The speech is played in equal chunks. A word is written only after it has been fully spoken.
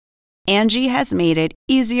Angie has made it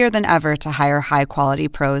easier than ever to hire high-quality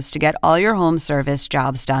pros to get all your home service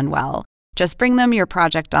jobs done well. Just bring them your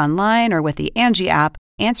project online or with the Angie app,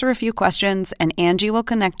 answer a few questions, and Angie will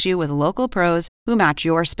connect you with local pros who match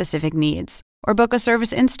your specific needs. Or book a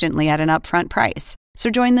service instantly at an upfront price. So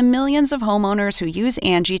join the millions of homeowners who use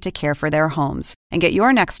Angie to care for their homes and get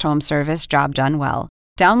your next home service job done well.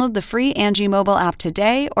 Download the free Angie mobile app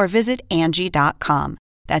today or visit Angie.com.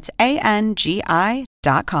 That's ANGI.com.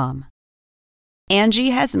 Angie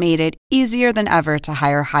has made it easier than ever to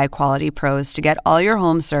hire high-quality pros to get all your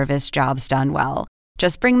home service jobs done well.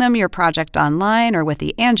 Just bring them your project online or with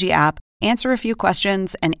the Angie app, answer a few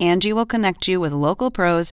questions, and Angie will connect you with local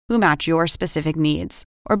pros who match your specific needs.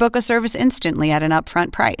 Or book a service instantly at an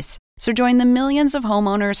upfront price. So join the millions of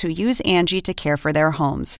homeowners who use Angie to care for their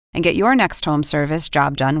homes and get your next home service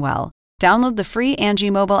job done well. Download the free Angie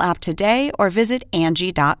mobile app today or visit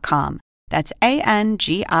Angie.com. That's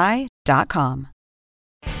ANGI.com.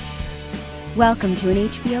 Welcome to an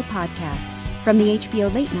HBO podcast from the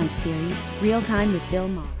HBO Late Night series, Real Time with Bill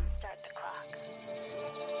Maher. Start the clock.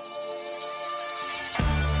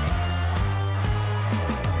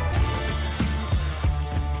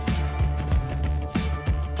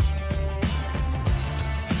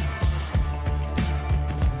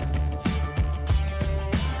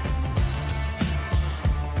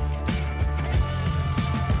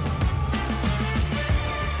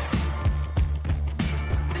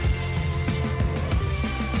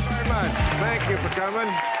 Thank you for coming.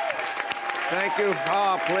 Thank you.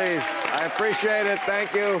 Oh, please. I appreciate it.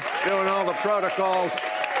 Thank you. Doing all the protocols.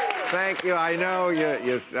 Thank you. I know you.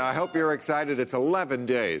 I hope you're excited. It's 11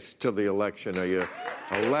 days till the election. Are you?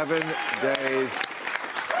 11 days.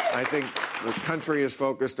 I think the country is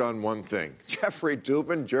focused on one thing. Jeffrey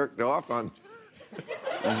Toobin jerked off on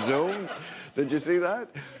Zoom. Did you see that?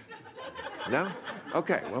 No?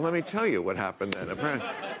 Okay, well, let me tell you what happened then. Apparently,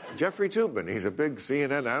 Jeffrey Toobin, he's a big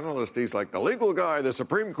CNN analyst. He's like the legal guy. The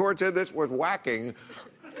Supreme Court said this was whacking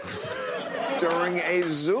during a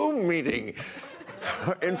Zoom meeting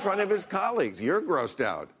in front of his colleagues. You're grossed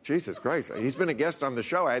out. Jesus Christ. He's been a guest on the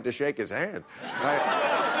show. I had to shake his hand.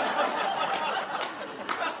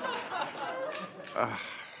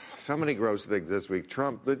 So many gross things this week.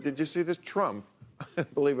 Trump, did you see this? Trump,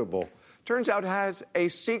 unbelievable, turns out has a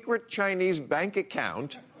secret Chinese bank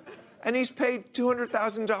account, and he's paid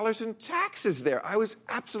 $200,000 in taxes there. I was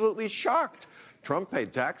absolutely shocked. Trump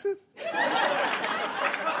paid taxes?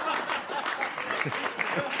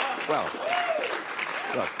 Well,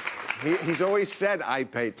 look, he's always said I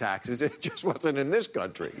pay taxes. It just wasn't in this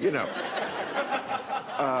country, you know.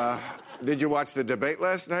 Did you watch the debate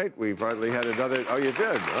last night? We finally had another. Oh, you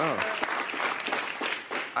did? Oh.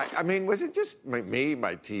 I mean, was it just me,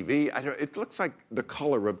 my TV? It looks like the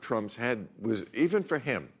color of Trump's head was, even for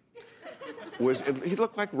him, he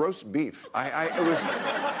looked like roast beef. It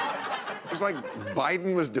was like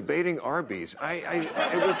Biden was debating Arby's.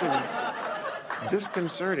 It was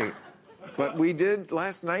disconcerting. But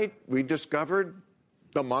last night, we discovered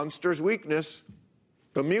the monster's weakness,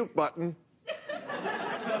 the mute button.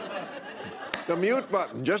 The mute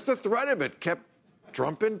button, just the threat of it kept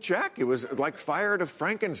Trump in check. It was like fire to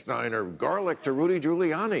Frankenstein or garlic to Rudy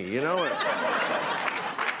Giuliani, you know?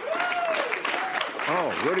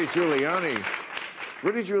 Oh, Rudy Giuliani.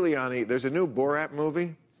 Rudy Giuliani, there's a new Borat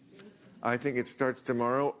movie. I think it starts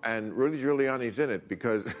tomorrow, and Rudy Giuliani's in it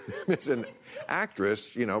because it's an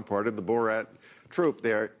actress, you know, part of the Borat troupe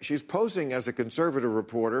there. She's posing as a conservative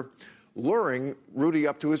reporter, luring Rudy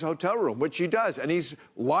up to his hotel room, which she does. And he's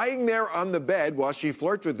lying there on the bed while she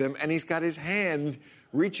flirts with him, and he's got his hand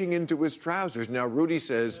reaching into his trousers. Now, Rudy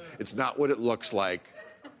says it's not what it looks like.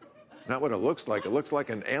 Not what it looks like. It looks like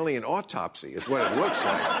an alien autopsy is what it looks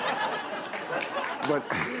like.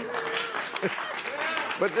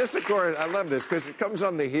 But this, of course, I love this because it comes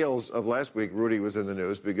on the heels of last week. Rudy was in the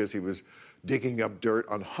news because he was digging up dirt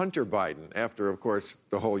on Hunter Biden after, of course,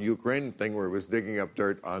 the whole Ukraine thing where he was digging up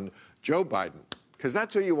dirt on Joe Biden, because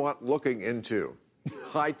that's who you want looking into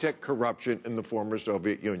high-tech corruption in the former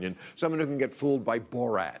Soviet Union, someone who can get fooled by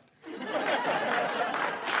Borat.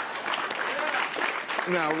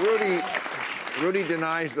 Now, Rudy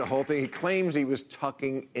denies the whole thing. He claims he was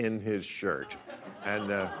tucking in his shirt.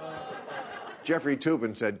 And Jeffrey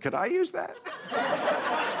Toobin said, could I use that?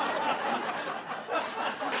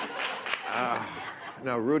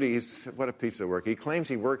 Now, Rudy's, what a piece of work. He claims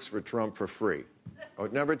he works for Trump for free. Oh,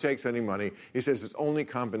 it never takes any money. He says his only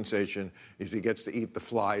compensation is he gets to eat the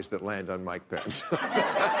flies that land on Mike Pence.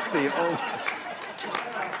 That's the only...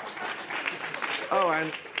 Oh,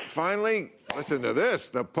 and finally, listen to this,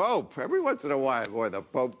 the Pope. Every once in a while, boy, the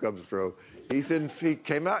Pope comes through. He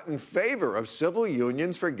came out in favor of civil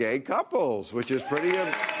unions for gay couples, which is pretty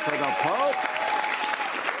for the Pope.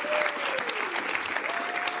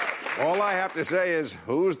 All I have to say is,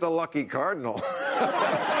 who's the lucky cardinal?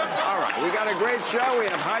 All right, we got a great show. We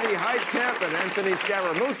have Heidi Heitkamp and Anthony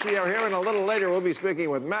Scaramucci are here, and a little later we'll be speaking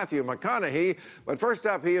with Matthew McConaughey. But first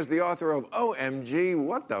up, he is the author of OMG,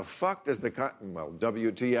 What the Fuck Does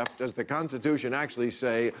WTF Does the Constitution Actually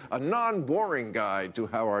Say? A non-boring guide to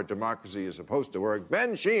how our democracy is supposed to work.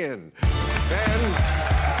 Ben Sheehan.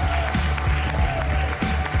 Ben...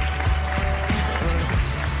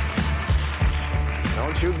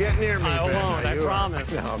 Don't you get near me, I Ben. won't, I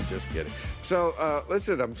promise. No, I'm just kidding. So,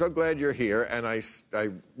 listen, I'm so glad you're here, and I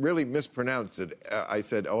really mispronounced it. I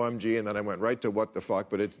said OMG, and then I went right to what the fuck,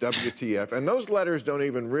 but it's WTF. And those letters don't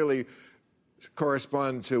even really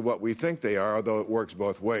correspond to what we think they are, although it works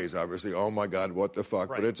both ways, obviously. Oh, my God, what the fuck.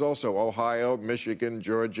 Right. But it's also Ohio, Michigan,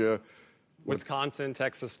 Georgia. Wisconsin,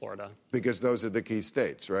 Texas, Florida. Because those are the key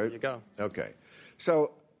states, right? There you go. Okay.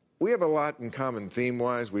 So... we have a lot in common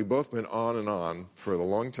theme-wise. We've both been on and on for a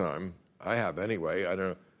long time. I have anyway. I don't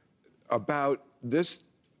know. About this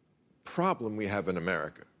problem we have in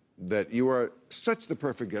America that you are such the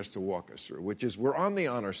perfect guest to walk us through, which is we're on the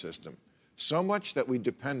honor system. So much that we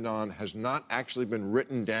depend on has not actually been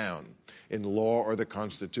written down in law or the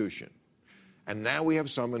Constitution. And now we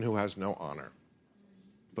have someone who has no honor.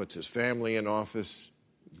 Puts his family in office,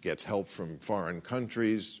 gets help from foreign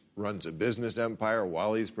countries, runs a business empire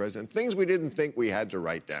while he's president, things we didn't think we had to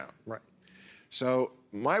write down. Right. So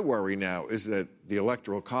my worry now is that the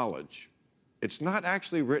Electoral College, it's not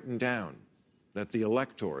actually written down that the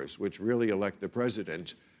electors, which really elect the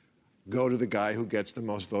president, go to the guy who gets the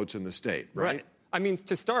most votes in the state, right? I mean,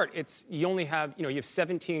 to start, you have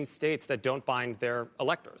 17 states that don't bind their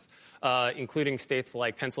electors, including states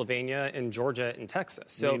like Pennsylvania and Georgia and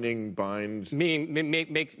Texas. So, meaning bind? Meaning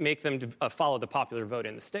make them follow the popular vote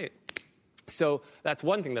in the state. So that's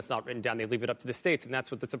one thing that's not written down. They leave it up to the states, and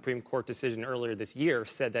that's what the Supreme Court decision earlier this year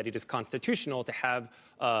said, that it is constitutional to have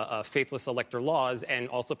faithless elector laws and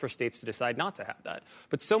also for states to decide not to have that.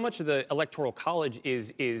 But so much of the Electoral College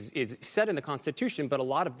is set in the Constitution, but a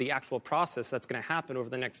lot of the actual process that's going to happen over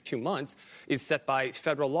the next 2 months is set by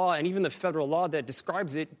federal law, and even the federal law that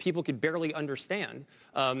describes it, people could barely understand.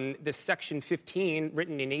 The Section 15,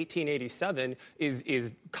 written in 1887,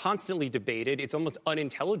 is constantly debated. It's almost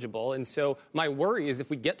unintelligible, and so my worry is if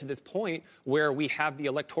we get to this point where we have the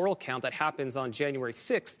electoral count that happens on January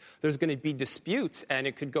 6th, there's going to be disputes, and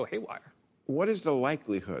it could go haywire. What is the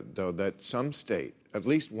likelihood, though, that some state, at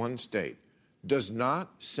least one state, does not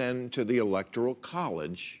send to the Electoral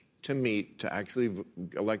College to meet, to actually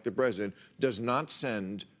elect the president, does not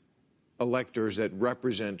send electors that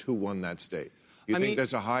represent who won that state? You think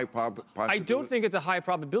that's a high possibility? I don't think it's a high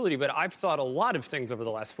probability, but I've thought a lot of things over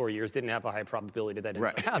the last 4 years didn't have a high probability that ended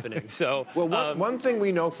up happening. So, well, one thing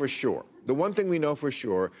we know for sure, the one thing we know for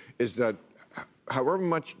sure is that however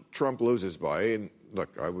much Trump loses by, and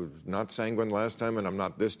look, I was not sanguine last time, and I'm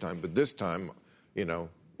not this time, but this time,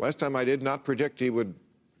 last time I did not predict he would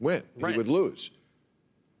win. He would lose.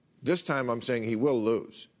 This time I'm saying he will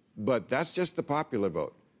lose. But that's just the popular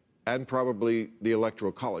vote and probably the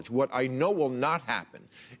Electoral College. What I know will not happen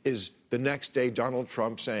is the next day Donald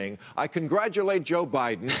Trump saying, I congratulate Joe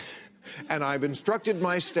Biden, and I've instructed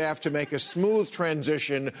my staff to make a smooth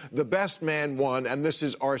transition. The best man won, and this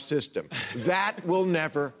is our system. That will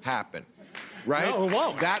never happen, right? No, it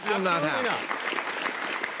won't. That will not happen.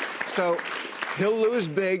 Not. So he'll lose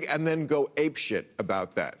big and then go apeshit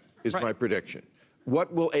about that, is my prediction.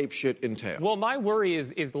 What will apeshit entail? Well, my worry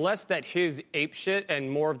is less that his apeshit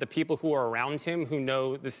and more of the people who are around him who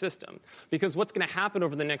know the system. Because what's going to happen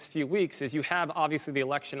over the next few weeks is you have, obviously, the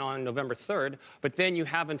election on November 3rd, but then you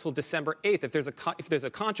have until December 8th. If there's a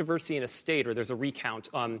controversy in a state or there's a recount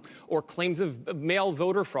or claims of mail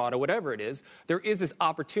voter fraud or whatever it is, there is this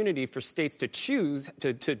opportunity for states to choose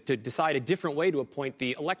to decide a different way to appoint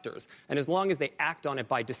the electors. And as long as they act on it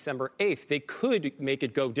by December 8th, they could make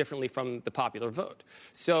it go differently from the popular vote.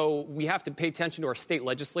 So we have to pay attention to our state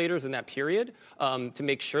legislators in that period to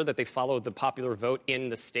make sure that they follow the popular vote in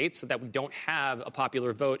the state so that we don't have a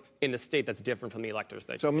popular vote in the state that's different from the electors.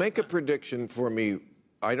 So make a prediction for me.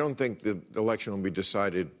 I don't think the election will be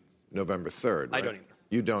decided November 3rd, right? I don't either.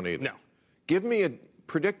 You don't either? No. Give me a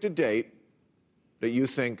predicted date that you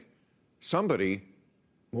think somebody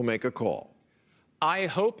will make a call. I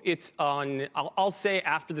hope it's on, I'll say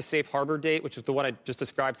after the safe harbor date, which is the one I just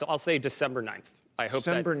described. So I'll say December 9th. I hope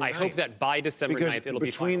that by December 9th it'll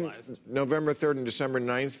be finalized. Between November 3rd and December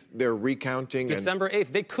 9th, they're recounting. December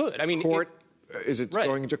 8th, they could. I mean, Is it Right.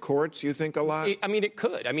 going to courts, you think, a lot? I mean, it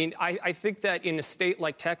could. I mean, I think that in a state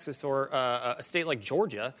like Texas or a state like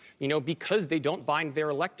Georgia, because they don't bind their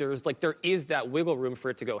electors, like there is that wiggle room for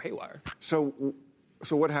it to go haywire.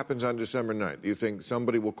 So what happens on December 9th? Do you think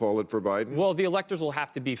somebody will call it for Biden? Well, the electors will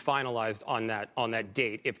have to be finalized on that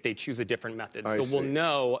date if they choose a different method. I So see. we'll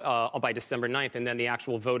know by December 9th, and then the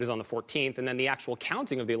actual vote is on the 14th, and then the actual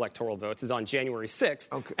counting of the electoral votes is on January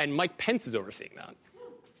 6th, Okay. and Mike Pence is overseeing that.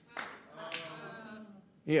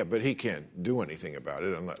 Yeah, but he can't do anything about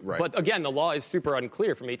it, right? But again, the law is super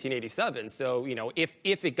unclear from 1887. So,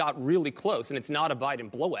 if it got really close and it's not a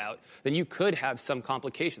Biden blowout, then you could have some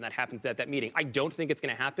complication that happens at that meeting. I don't think it's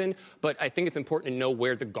going to happen, but I think it's important to know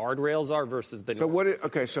where the guardrails are versus the.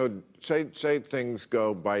 So say things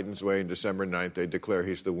go Biden's way on December 9th, they declare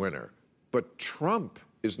he's the winner. But Trump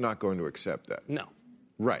is not going to accept that. No.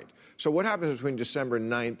 Right. So what happens between December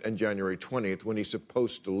 9th and January 20th when he's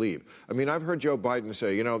supposed to leave? I mean, I've heard Joe Biden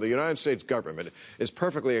say, the United States government is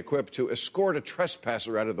perfectly equipped to escort a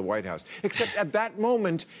trespasser out of the White House. Except at that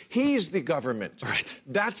moment, he's the government. Right.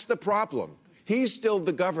 That's the problem. He's still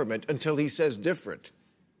the government until he says different.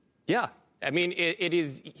 Yeah. I mean, it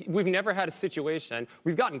is. We've never had a situation.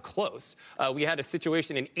 We've gotten close. We had a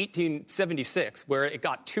situation in 1876 where it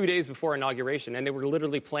got 2 days before inauguration, and they were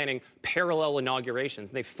literally planning parallel inaugurations.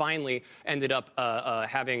 And they finally ended up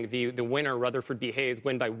having the winner, Rutherford B. Hayes,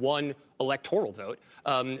 win by one electoral vote.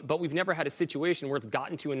 But we've never had a situation where it's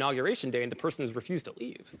gotten to inauguration day and the person has refused to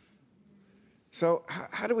leave. So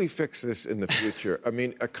how do we fix this in the future? I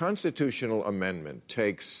mean, a constitutional amendment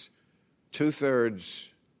takes 2/3.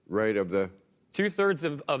 Right, of the...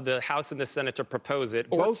 2/3 of the House and the Senate to propose it.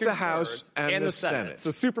 Or both the House and the Senate. So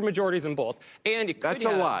supermajorities in both. And it could That's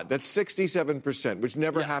a lot. That's 67%, which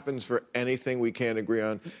never happens for anything we can't agree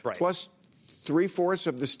on. Right. Plus 3/4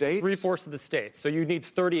 of the states? 3/4 of the states. So you need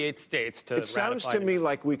 38 states to It sounds to me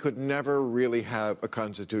like we could never really have a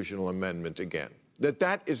constitutional amendment again.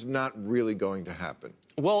 That is not really going to happen.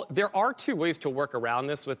 Well, there are two ways to work around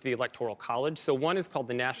this with the Electoral College. So one is called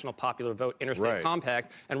the National Popular Vote Interstate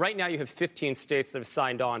Compact. And right now you have 15 states that have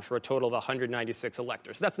signed on for a total of 196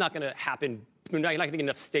 electors. So that's not going to happen. You're not going to get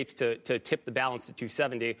enough states to tip the balance to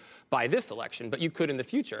 270 by this election, but you could in the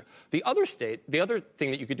future. The other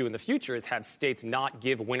thing that you could do in the future is have states not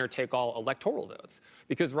give winner-take-all electoral votes.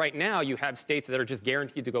 Because right now you have states that are just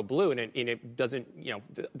guaranteed to go blue, and it doesn't,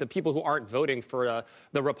 the people who aren't voting for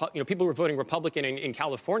people who are voting Republican in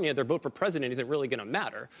California, their vote for president isn't really going to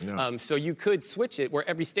matter. No. So you could switch it where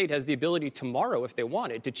every state has the ability tomorrow, if they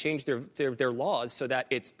wanted, to change their laws so that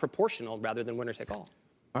it's proportional rather than winner-take-all.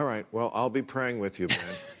 All right. Well, I'll be praying with you, Ben.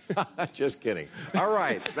 Just kidding. All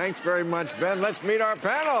right. Thanks very much, Ben. Let's meet our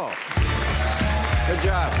panel. Good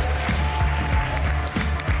job.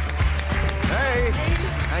 Hey.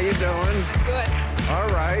 How you doing? Good. All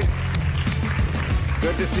right.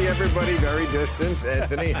 Good to see everybody very distant.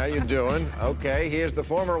 Anthony, how you doing? Okay. He is the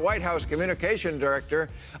former White House communication director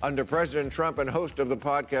under President Trump and host of the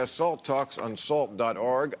podcast Salt Talks on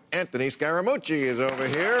salt.org. Anthony Scaramucci is over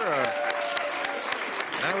here.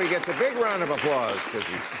 Now he gets a big round of applause because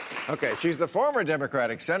he's... Okay, she's the former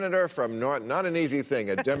Democratic senator from not an easy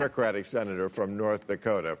thing, a Democratic senator from North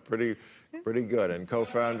Dakota. Pretty good. And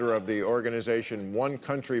co-founder of the organization One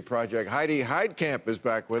Country Project. Heidi Heidkamp is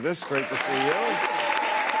back with us. Great to see you.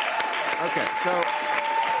 Okay, so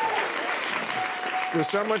there's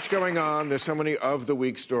so much going on. There's so many of the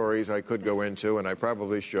week stories I could go into, and I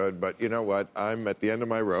probably should. But you know what? I'm at the end of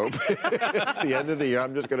my rope. It's the end of the year.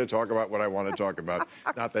 I'm just going to talk about what I want to talk about.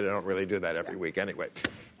 Not that I don't really do that every week anyway.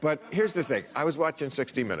 But here's the thing. I was watching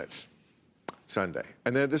 60 Minutes Sunday,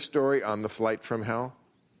 and they had this story on the flight from hell.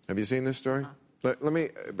 Have you seen this story? Let me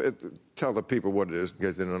tell the people what it is in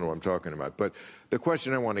case they don't know what I'm talking about. But the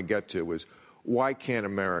question I want to get to is, why can't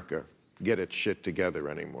America get its shit together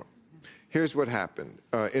anymore? Here's what happened.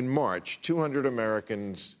 In March, 200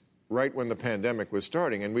 Americans, right when the pandemic was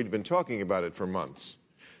starting, and we'd been talking about it for months,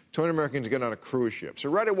 200 Americans get on a cruise ship. So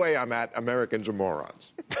right away, I'm at Americans are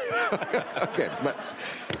morons. Okay,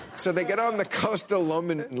 so they get on the Costa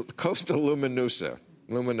Luminosa,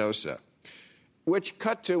 which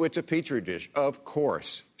cut to, it's a petri dish, of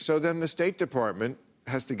course. So then the State Department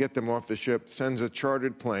has to get them off the ship, sends a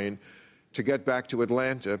chartered plane to get back to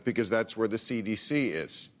Atlanta because that's where the CDC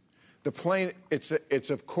is. The plane, it's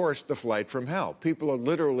of course the flight from hell. People are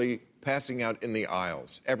literally passing out in the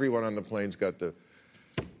aisles. Everyone on the plane's got the...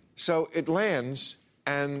 So it lands,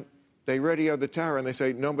 and they radio the tower, and they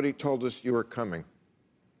say, nobody told us you were coming.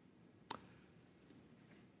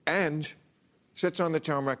 And sits on the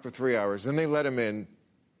tarmac for 3 hours. Then they let him in,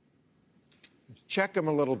 check him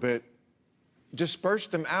a little bit, disperse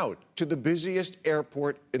them out to the busiest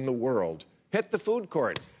airport in the world. Hit the food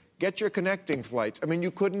court. Get your connecting flights. I mean, you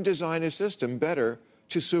couldn't design a system better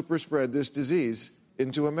to super spread this disease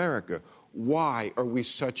into America. Why are we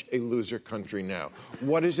such a loser country now?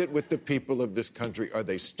 What is it with the people of this country? Are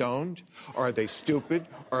they stoned? Are they stupid?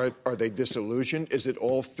 Are they disillusioned? Is it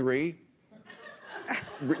all three?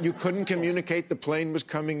 You couldn't communicate the plane was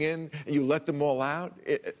coming in, and you let them all out?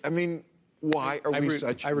 I mean, why are we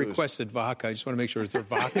such losers? I requested vodka. I just want to make sure. Is there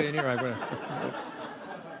vodka in here?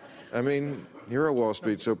 I mean, you're a Wall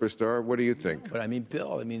Street superstar. What do you think? But I mean,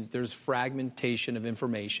 Bill, there's fragmentation of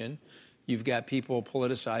information. You've got people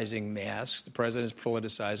politicizing masks. The president's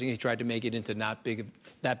politicizing. He tried to make it into that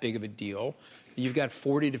big of a deal. You've got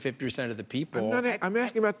 40 to 50% of the people. I'm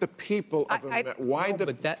asking about the people of America. Why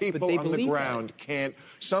the people on the ground can't?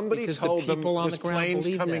 Somebody told them this plane's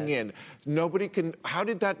coming in. Nobody can. How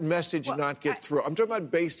did that message not get through? I'm talking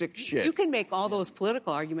about basic shit. You can make all those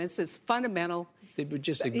political arguments. It's fundamental. They would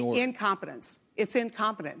just ignore incompetence. It's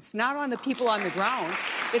incompetence, not on the people on the ground.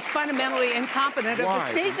 It's fundamentally incompetent of the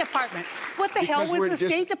State Department. What the hell was the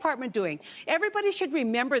State Department doing? Everybody should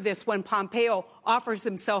remember this when Pompeo offers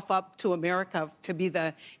himself up to America to be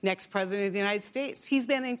the next president of the United States. He's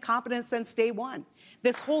been incompetent since day one.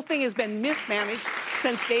 This whole thing has been mismanaged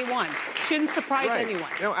since day one. Shouldn't surprise anyone.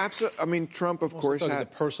 No, absolutely. I mean, Trump, of course, the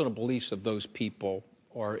personal beliefs of those people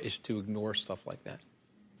is to ignore stuff like that.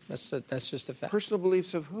 That's just a fact. Personal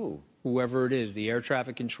beliefs of who? Whoever it is, the air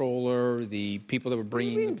traffic controller, the people that were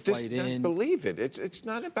bringing the flight in. Believe it. It's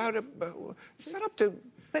not about it's not up to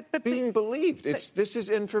being believed. This is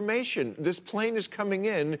information. This plane is coming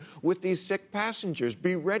in with these sick passengers.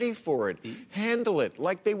 Be ready for it. Handle it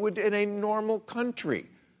like they would in a normal country.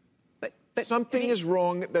 But something is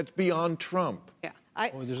wrong that's beyond Trump. Yeah,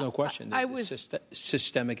 there's no question. There's a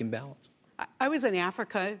systemic imbalance. I was in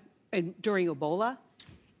Africa during Ebola.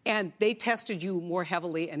 And they tested you more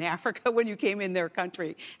heavily in Africa when you came in their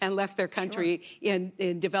country and left their country in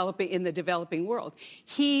the developing world.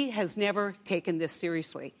 He has never taken this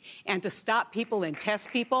seriously. And to stop people and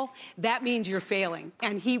test people, that means you're failing.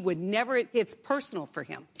 And he would never, it's personal for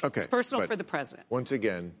him. Okay, it's personal for the president. Once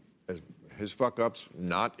again, his fuck-ups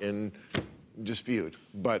not in dispute,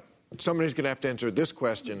 but somebody's going to have to answer this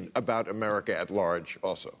question about America at large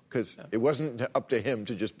also, because it wasn't up to him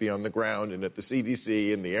to just be on the ground and at the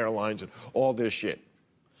CDC and the airlines and all this shit.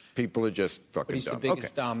 People are just fucking dumb. He's the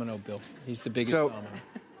biggest domino, Bill. He's the biggest domino.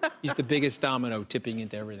 He's the biggest domino tipping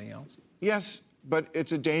into everything else. Yes, but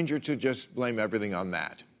it's a danger to just blame everything on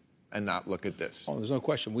that and not look at this. Oh, there's no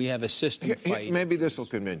question. We have a system fight. Maybe this will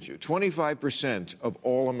convince you. 25% of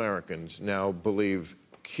all Americans now believe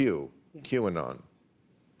QAnon.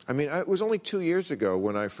 I mean, it was only 2 years ago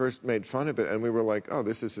when I first made fun of it, and we were like, oh,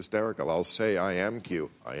 this is hysterical. I'll say I am Q.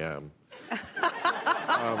 I am.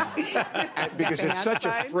 Because it's such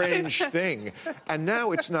a fringe thing. And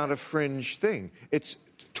now it's not a fringe thing. It's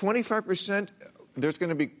 25%. There's going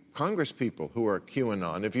to be Congress people who are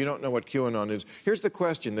QAnon. If you don't know what QAnon is, here's the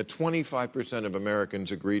question that 25% of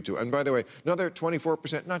Americans agreed to. And by the way, another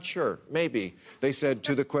 24%, not sure, maybe. They said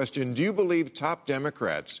to the question, do you believe top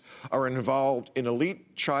Democrats are involved in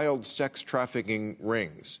elite child sex trafficking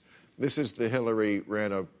rings? This is the Hillary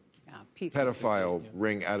ran a pedophile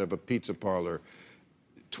ring out of a pizza parlor.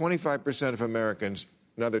 25% of Americans,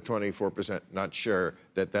 another 24%, not sure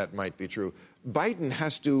that might be true. Biden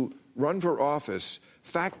has to run for office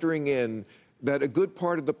factoring in that a good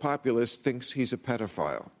part of the populace thinks he's a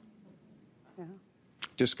pedophile. Yeah.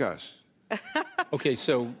 Discuss. Okay,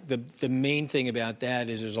 so the main thing about that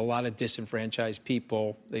is there's a lot of disenfranchised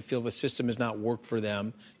people. They feel the system has not worked for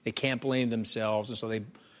them. They can't blame themselves, and so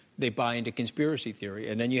they buy into conspiracy theory.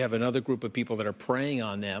 And then you have another group of people that are preying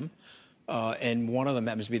on them. And one of them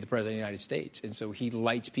happens to be the President of the United States. And so he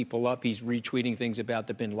lights people up. He's retweeting things about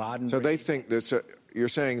the bin Laden. So they think that you're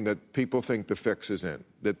saying that people think the fix is in,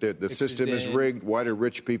 that the system is rigged. Why do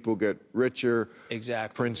rich people get richer?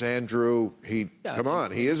 Exactly. Prince Andrew, he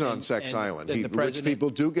is on Sex Island. Rich people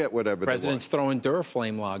do get whatever they want. The president's throwing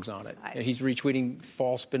Duraflame logs on it. He's retweeting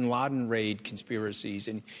false bin Laden raid conspiracies,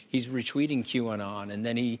 and he's retweeting QAnon, and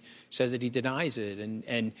then he says that he denies it.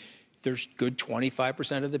 And there's good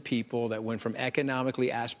 25% of the people that went from economically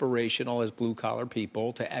aspirational as blue-collar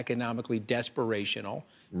people to economically desperational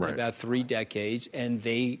in about 3 decades, and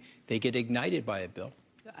they get ignited by it, Bill.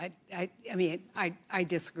 I mean, I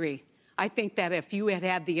disagree. I think that if you had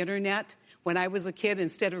had the internet when I was a kid,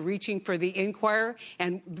 instead of reaching for the Inquirer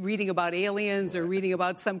and reading about aliens or reading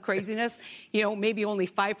about some craziness, maybe only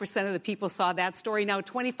 5% of the people saw that story. Now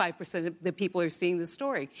 25% of the people are seeing the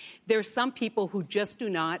story. There's some people who just do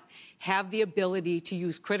not have the ability to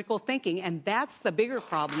use critical thinking, and that's the bigger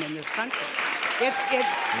problem in this country.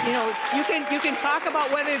 You can talk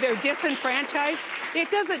about whether they're disenfranchised.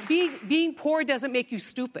 It doesn't. Being poor doesn't make you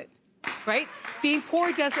stupid, right? Being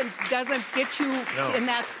poor doesn't get you in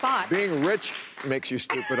that spot. Being rich makes you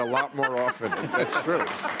stupid a lot more often. That's true.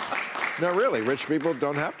 No, really, rich people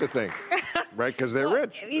don't have to think, right? Because they're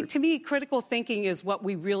rich. To me, critical thinking is what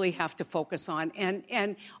we really have to focus on,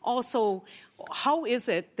 and also, how is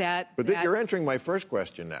it that? But you're answering my first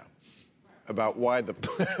question now about why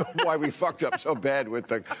we fucked up so bad with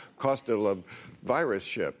the Coastal virus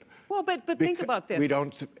ship. Well, but think about this. We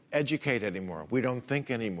don't educate anymore. We don't think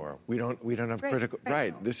anymore. We don't have critical.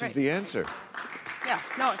 Right. This is the answer. Yeah.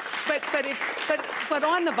 No. But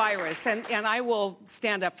on the virus, and I will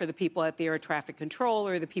stand up for the people at the air traffic control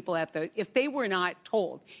or the people if they were not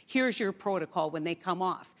told, here's your protocol when they come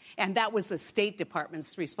off. And that was the State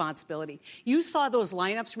Department's responsibility. You saw those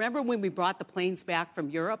lineups. Remember when we brought the planes back from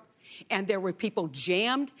Europe? And there were people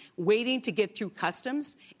jammed, waiting to get through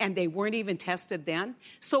customs, and they weren't even tested then.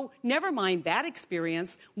 So never mind that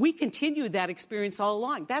experience. We continued that experience all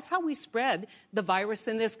along. That's how we spread the virus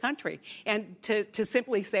in this country. And to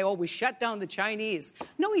simply say, we shut down the Chinese.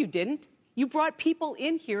 No, you didn't. You brought people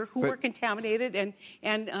in here who were contaminated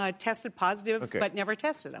and tested positive, but never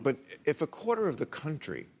tested them. But if a quarter of the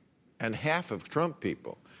country and half of Trump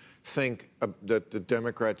people think that the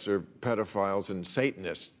Democrats are pedophiles and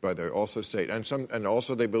Satanists, but they're also Satan, and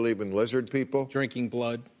also they believe in lizard people, drinking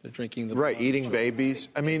blood, they're drinking the right, blood. Eating babies.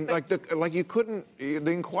 I mean, you couldn't.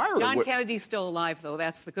 The Inquirer. John Kennedy's still alive, though.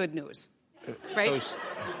 That's the good news, right?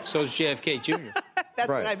 So's JFK Jr. That's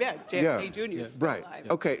what I meant. JFK Jr. is still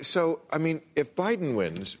alive. Okay, so I mean, if Biden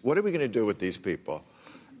wins, what are we going to do with these people?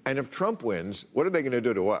 And if Trump wins, what are they going to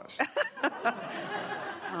do to us?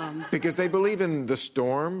 Because they believe in the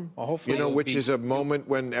storm, which is a moment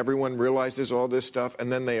when everyone realizes all this stuff,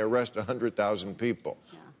 and then they arrest 100,000 people.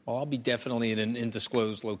 Yeah. Well, I'll be definitely in an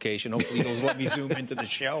undisclosed location. Hopefully, they'll let me zoom into the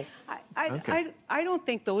show. I don't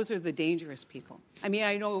think those are the dangerous people. I mean,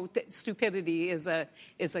 I know that stupidity is a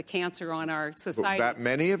cancer on our society. But that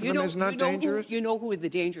many of them is not dangerous? You know who the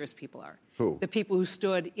dangerous people are? Who? The people who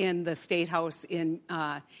stood in the State House in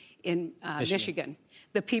Michigan.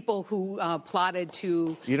 The people who plotted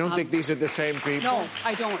to... You don't think these are the same people? No,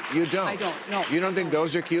 I don't. You don't? I don't, no. You don't think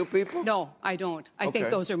those are cute people? No, I don't. I think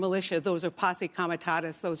those are militia. Those are posse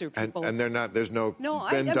comitatus. Those are people... And they're not... There's no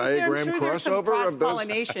Venn I'm diagram sure crossover there's some of those?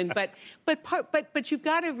 cross-pollination, but you've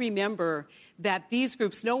got to remember that these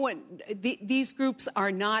groups, these groups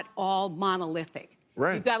are not all monolithic.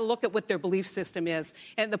 Right. You've got to look at what their belief system is.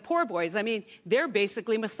 And the poor boys, I mean, they're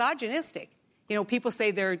basically misogynistic. People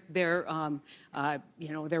say they're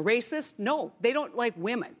racist. No, they don't like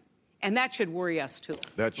women, and that should worry us too.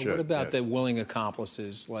 That should. What about the willing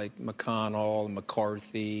accomplices like McConnell and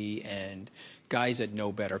McCarthy and guys that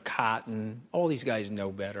know better? Cotton, all these guys know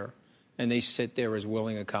better, and they sit there as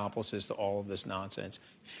willing accomplices to all of this nonsense,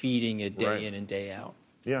 feeding it day in and day out.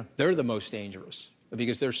 Yeah, they're the most dangerous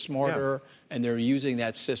because they're smarter and they're using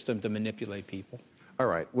that system to manipulate people. All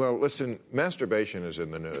right. Well, listen, masturbation is in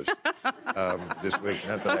the news this week.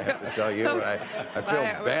 Not that I have to tell you. I feel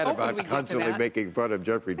bad about constantly making fun of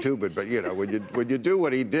Jeffrey Toobin, but, when you do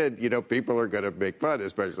what he did, people are going to make fun,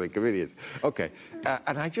 especially comedians. Okay.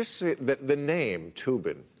 And I just say that the name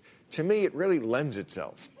Toobin, to me, it really lends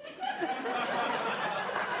itself.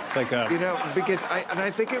 It's like because I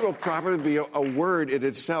think it will probably be a word in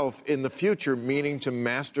itself in the future, meaning to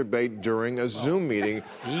masturbate during a Zoom meeting.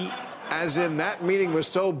 As in, that meeting was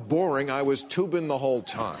so boring, I was tubing the whole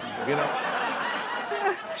time,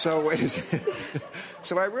 So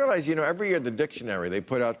I realize, every year the dictionary, they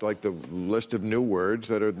put out, the list of new words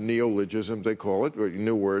that are neologisms, they call it, or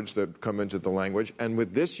new words that come into the language. And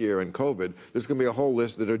with this year and COVID, there's going to be a whole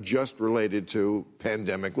list that are just related to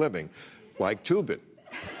pandemic living, like tubing.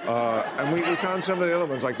 And we found some of the other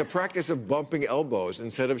ones, like the practice of bumping elbows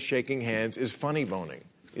instead of shaking hands is funny boning.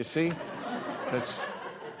 You see? That's...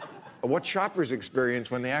 What shoppers experience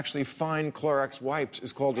when they actually find Clorox wipes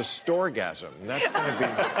is called a storgasm. That's going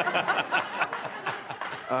to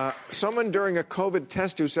be... someone during a COVID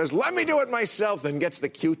test who says, let me do it myself, and gets the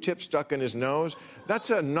Q-tip stuck in his nose, that's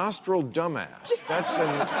a nostril dumbass. That's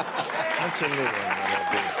a new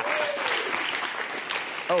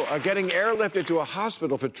one. Getting airlifted to a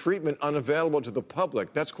hospital for treatment unavailable to the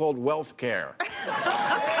public. That's called wealth care.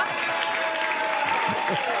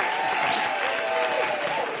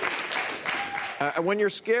 When you're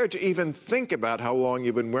scared to even think about how long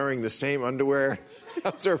you've been wearing the same underwear,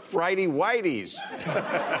 those are frighty whiteys.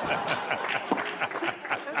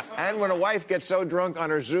 And when a wife gets so drunk on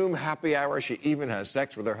her Zoom happy hour, she even has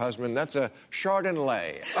sex with her husband, that's a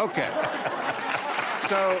Chardonnay. Okay.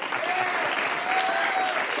 So,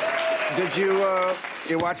 did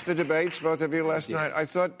you watch the debates, both of you, last night? I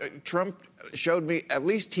thought Trump showed me at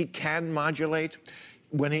least he can modulate.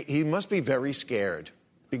 When he must be very scared,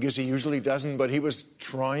 because he usually doesn't, but he was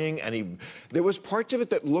trying, and there was parts of it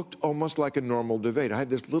that looked almost like a normal debate. I had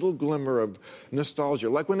this little glimmer of nostalgia,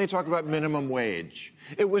 like when they talk about minimum wage.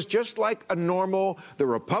 It was just like a normal, the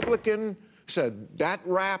Republican said that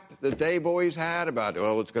rap that they've always had about,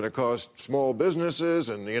 well, it's going to cost small businesses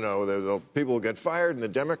and, you know, the people will get fired, and the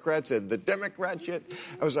Democrats said the Democrat shit.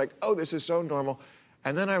 I was like, oh, this is so normal.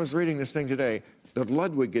 And then I was reading this thing today. The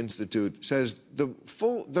Ludwig Institute says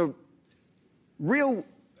the real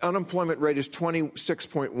unemployment rate is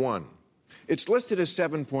 26.1. It's listed as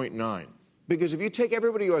 7.9. Because if you take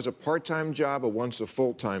everybody who has a part-time job or wants a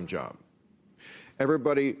full-time job,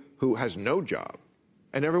 everybody who has no job,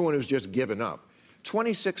 and everyone who's just given up,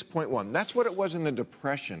 26.1. That's what it was in the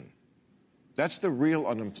Depression. That's the real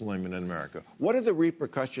unemployment in America. What are the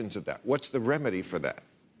repercussions of that? What's the remedy for that?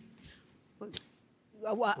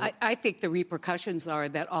 Well, I think the repercussions are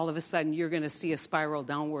that all of a sudden you're going to see a spiral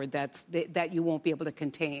downward that you won't be able to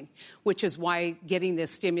contain, which is why getting this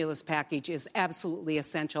stimulus package is absolutely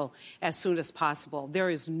essential as soon as possible. There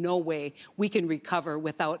is no way we can recover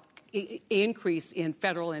without increase in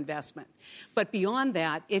federal investment. But beyond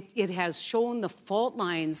that, it has shown the fault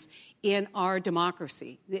lines in our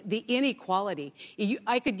democracy, the inequality.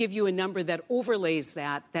 I could give you a number that overlays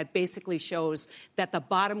that basically shows that the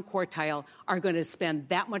bottom quartile are going to spend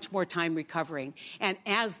that much more time recovering. And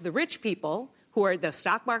as the rich people, who are the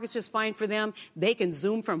stock market's just fine for them, they can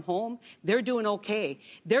Zoom from home, they're doing okay.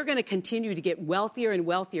 They're going to continue to get wealthier and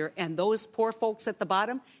wealthier, and those poor folks at the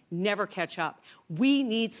bottom never catch up. We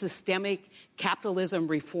need systemic capitalism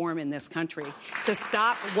reform in this country to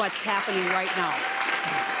stop what's happening right now.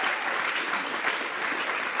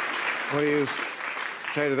 What do you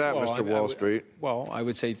say to that, Mr. Wall Street? Well, I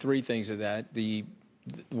would say three things to that. The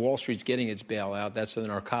Wall Street's getting its bailout. That's the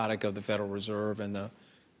narcotic of the Federal Reserve and the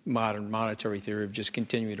modern monetary theory of just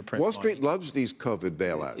continuing to print Wall Street loves these COVID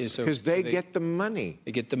bailouts because they get the money.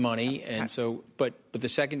 They get the money, and so, but the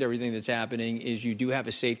secondary thing that's happening is you do have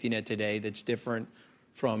a safety net today that's different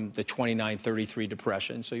from the 29-33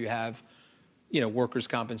 depression. So you have, workers'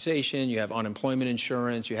 compensation, you have unemployment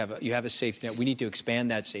insurance, you have a safety net. We need to expand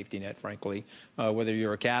that safety net, frankly. Whether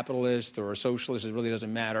you're a capitalist or a socialist, it really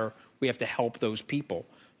doesn't matter. We have to help those people.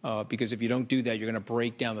 Because if you don't do that, you're going to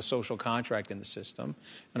break down the social contract in the system.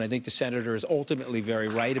 And I think the senator is ultimately very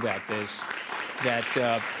right about this,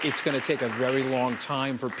 that it's going to take a very long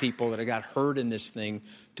time for people that got hurt in this thing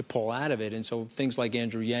to pull out of it. And so things like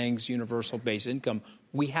Andrew Yang's universal base income,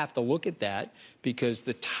 we have to look at that because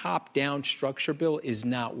the top-down structure bill is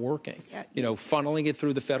not working. Funneling it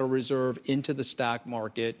through the Federal Reserve into the stock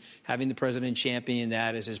market, having the president champion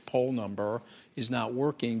that as his poll number is not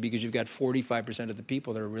working because you've got 45% of the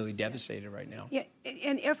people that are really devastated right now. Yeah,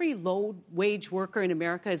 and every low-wage worker in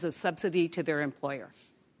America is a subsidy to their employer.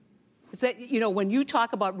 Is that, when you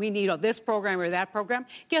talk about we need this program or that program,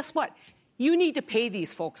 guess what? You need to pay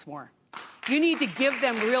these folks more. You need to give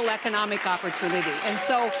them real economic opportunity. And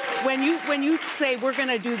so when you say we're going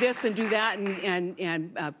to do this and do that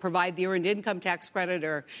and provide the earned income tax credit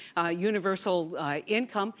or universal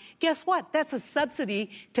income, guess what? That's a subsidy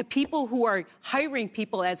to people who are hiring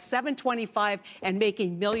people at $7.25 and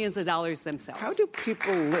making millions of dollars themselves. How do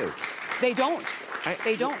people live? They don't.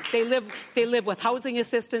 They don't. They live with housing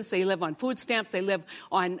assistance. They live on food stamps. They live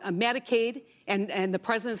on Medicaid. And the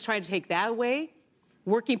president's trying to take that away.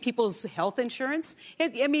 Working people's health insurance.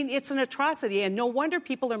 It's an atrocity, and no wonder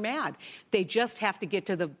people are mad. They just have to get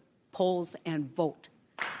to the polls and vote.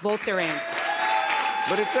 Vote their aim.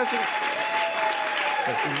 But it doesn't.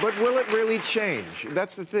 But will it really change?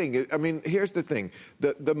 That's the thing. Here's the thing.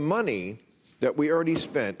 The money that we already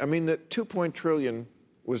spent, the $2 trillion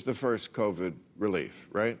was the first COVID relief,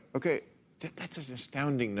 right? Okay, that's an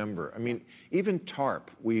astounding number. Even TARP,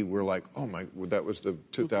 we were like, oh my, that was the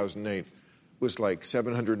 2008. Was like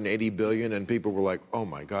 $780 billion, and people were like, oh,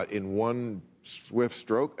 my God, in one swift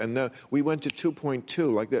stroke. And we went to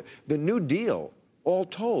 2.2. Like the New Deal, all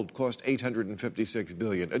told, cost $856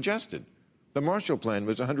 billion, adjusted. The Marshall Plan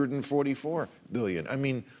was $144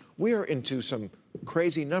 billion. We are into some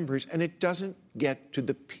crazy numbers, and it doesn't get to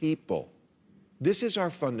the people. This is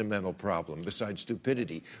our fundamental problem, besides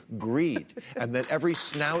stupidity, greed, and that every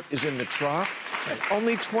snout is in the trough.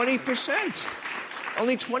 Only 20%.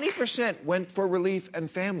 Only 20% went for relief and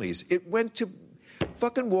families. It went to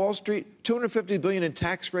fucking Wall Street. $250 billion in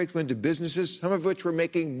tax breaks went to businesses, some of which were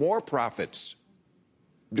making more profits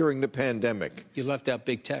during the pandemic. You left out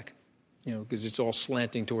big tech, because it's all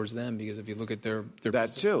slanting towards them. Because if you look at their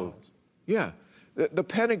that too, models. Yeah. The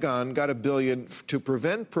Pentagon got $1 billion to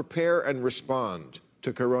prevent, prepare, and respond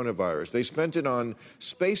to coronavirus. They spent it on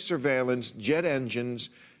space surveillance, jet engines,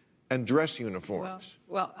 and dress uniforms.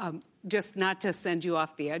 Just not to send you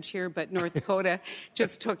off the edge here, but North Dakota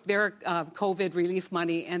just took their COVID relief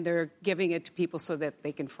money and they're giving it to people so that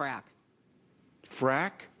they can frack.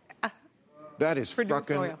 Frack? That is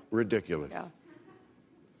fucking ridiculous. Yeah.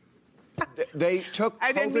 They took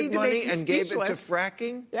COVID money and gave it to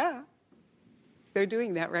fracking? Yeah. They're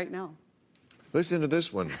doing that right now. Listen to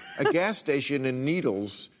this one. A gas station in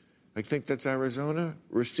Needles, I think that's Arizona,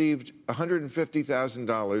 received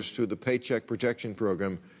 $150,000 through the Paycheck Protection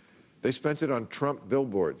Program. They spent it on Trump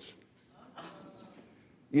billboards.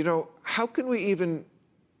 How can we even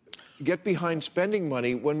get behind spending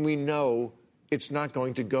money when we know it's not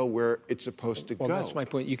going to go where it's supposed to go? Well, that's my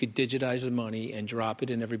point. You could digitize the money and drop it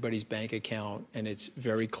in everybody's bank account, and it's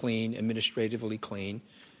very clean, administratively clean.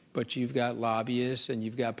 But you've got lobbyists and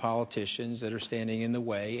you've got politicians that are standing in the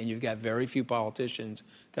way, and you've got very few politicians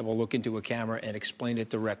that will look into a camera and explain it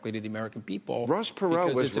directly to the American people. Ross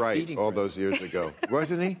Perot was right all those years ago,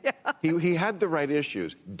 wasn't he? Yeah. He had the right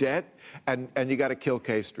issues. Debt, and you got to kill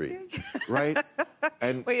K Street, right?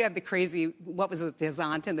 And you had the crazy, what was it, his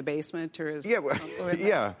aunt in the basement? Or his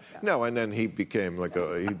yeah. No, and then he became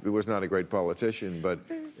he was not a great politician, but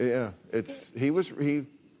he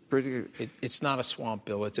It's not a swamp,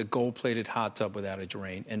 Bill. It's a gold-plated hot tub without a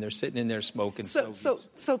drain, and they're sitting in there smoking.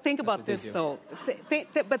 So think about this, though.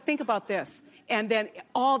 But think about this. And then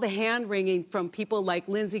all the hand-wringing from people like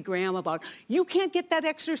Lindsey Graham about, you can't get that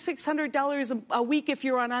extra $600 a week if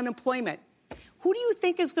you're on unemployment. Who do you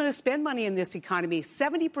think is going to spend money in this economy?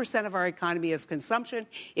 70% of our economy is consumption.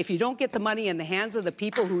 If you don't get the money in the hands of the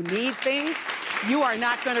people who need things, you are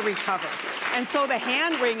not going to recover. And so the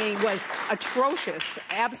hand-wringing was atrocious,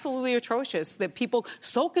 absolutely atrocious, that people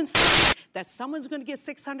so concerned that someone's going to get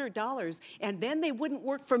 $600 and then they wouldn't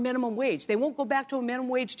work for minimum wage. They won't go back to a minimum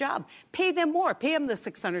wage job. Pay them more. Pay them the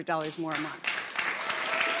 $600 more a month.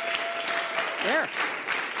 There.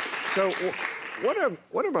 So what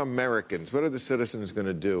are Americans, what are the citizens going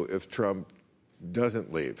to do if Trump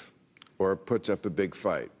doesn't leave or puts up a big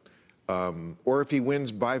fight? Or if he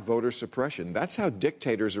wins by voter suppression. That's how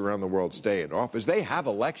dictators around the world stay in office. They have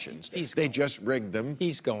elections. They just rigged them.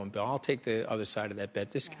 He's going, Bill. I'll take the other side of that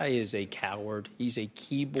bet. This guy is a coward. He's a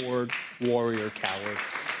keyboard warrior coward.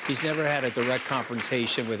 He's never had a direct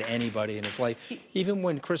confrontation with anybody in his life. Even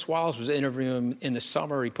when Chris Wallace was interviewing him in the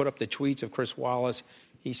summer, he put up the tweets of Chris Wallace.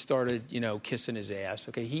 He started, kissing his ass.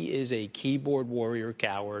 Okay, he is a keyboard warrior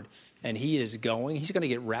coward, and he's going to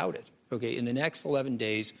get routed. Okay, in the next 11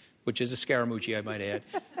 days, which is a Scaramucci, I might add,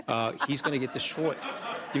 he's going to get destroyed.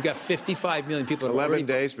 You've got 55 million people. 11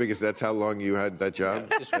 days, because that's how long you had that job?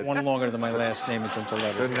 Yeah, just one longer than my last name in terms of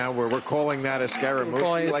letters. So now we're calling that a Scaramucci? We're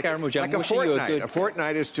calling it a Scaramucci. Like a fortnight. A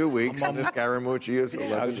fortnight is 2 weeks, and a Scaramucci is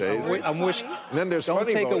 11 days. I'm wishing. And then there's don't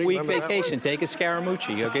take voting. A week vacation. Take a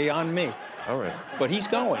Scaramucci, okay, on me. All right. But he's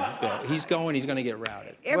going, Bill. He's going. He's going to get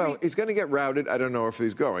routed. Well, he's going to get routed. I don't know if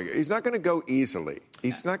he's going. He's not going to go easily.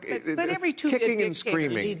 He's not. But every kicking and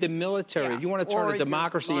screaming. You need the military. Yeah. If you want to turn a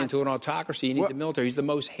democracy into an autocracy, you need the military. He's the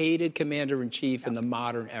most hated commander-in-chief in the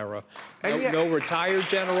modern era. No retired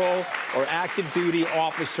general or active duty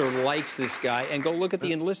officer likes this guy. And go look at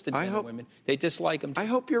the enlisted men and women. They dislike him. I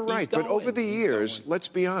hope you're right. But over the years, let's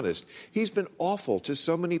be honest, he's been awful to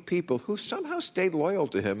so many people who somehow stayed loyal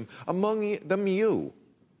to him, among them you.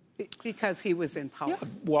 Because he was in power. Yeah.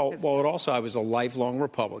 Well, I was a lifelong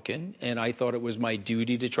Republican, and I thought it was my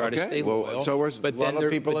duty to try to stay loyal. Well, so was a lot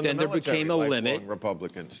of people in the military, there became a limit.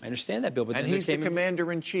 Republicans. I understand that, Bill. But and he's the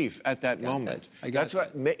commander-in-chief at that moment. That's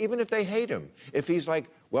what. Even if they hate him, if he's like,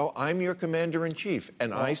 well, I'm your commander-in-chief,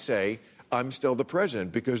 and I say, I'm still the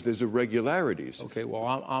president because there's irregularities. Okay,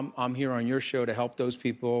 well, I'm here on your show to help those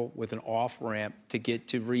people with an off-ramp to get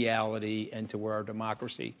to reality and to where our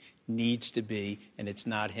democracy needs to be, and it's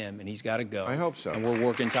not him, and he's got to go. I hope so. And we're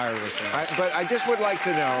working tirelessly. But I just would like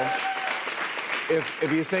to know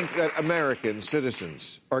if you think that American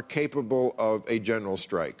citizens are capable of a general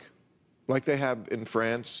strike, like they have in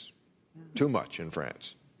France, too much in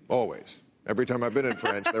France, always. Every time I've been in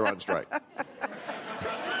France, they're on strike.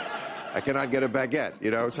 I cannot get a baguette.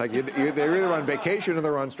 It's like they're either on vacation or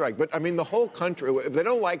they're on strike. But, I mean, the whole country, if they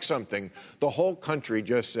don't like something, the whole country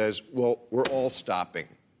just says, well, we're all stopping.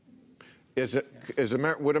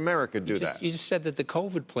 Would America do that? You just said that the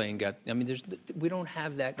COVID plane got. I mean, we don't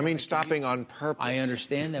have that. I mean, stopping on purpose. I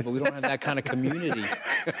understand that, but we don't have that kind of community.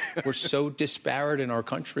 We're so disparate in our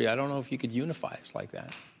country. I don't know if you could unify us like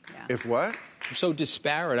that. Yeah. If what? We're so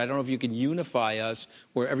disparate. I don't know if you can unify us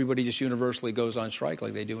where everybody just universally goes on strike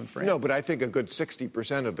like they do in France. No, but I think a good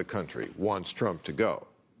 60% of the country wants Trump to go.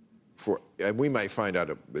 And we might find out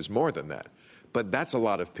it was more than that. But that's a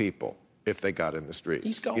lot of people. If they got in the street.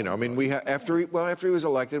 He's going. I mean, after he was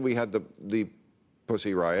elected, we had the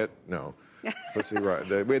Pussy Riot. No, Pussy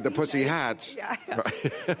Riot. We had the Pussy Hats. Yeah.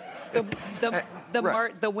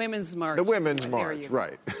 The Women's March. The Women's March,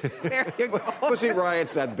 right. There you go. Pussy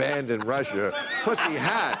Riot's that band in Russia. Pussy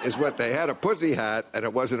Hat is what they had, a pussy hat, and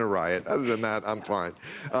it wasn't a riot. Other than that, I'm fine.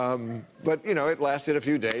 But, it lasted a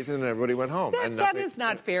few days, and then everybody went home. That is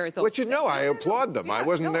not fair, though. But, I applaud them. I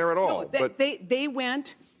wasn't there at all. But they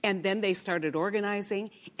went... And then they started organizing.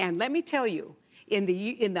 And let me tell you, in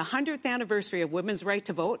the 100th anniversary of women's right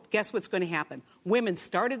to vote, guess what's going to happen? Women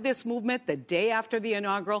started this movement the day after the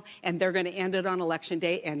inaugural, and they're going to end it on Election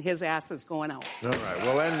Day, and his ass is going out. All right,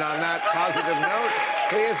 we'll end on that positive note.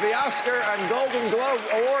 He is the Oscar and Golden Globe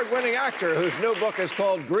award-winning actor whose new book is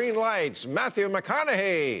called Green Lights, Matthew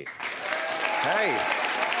McConaughey. Hey.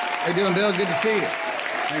 How you doing, Bill? Good to see you.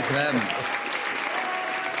 Thanks for having me.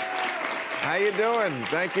 How you doing?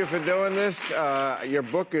 Thank you for doing this. Your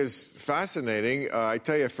book is fascinating. I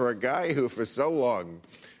tell you, for a guy who for so long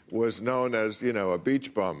was known as, a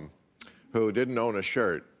beach bum who didn't own a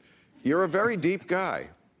shirt, you're a very deep guy.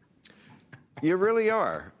 You really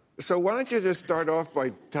are. So why don't you just start off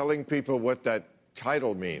by telling people what that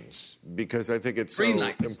title means? Because I think it's so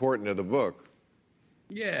important to the book.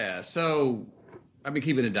 Yeah, so I've been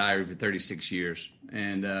keeping a diary for 36 years,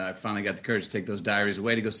 and I finally got the courage to take those diaries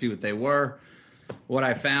away to go see what they were. What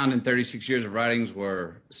I found in 36 years of writings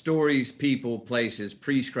were stories, people, places,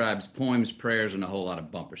 prescribes, poems, prayers, and a whole lot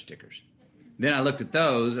of bumper stickers. Then I looked at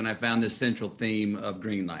those, and I found this central theme of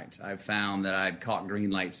green lights. I found that I'd caught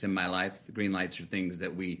green lights in my life. The green lights are things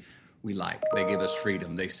that we like. They give us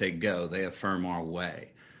freedom. They say go. They affirm our way.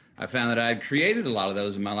 I found that I had created a lot of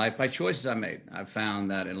those in my life by choices I made. I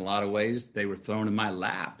found that in a lot of ways they were thrown in my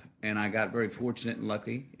lap, and I got very fortunate and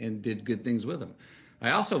lucky and did good things with them.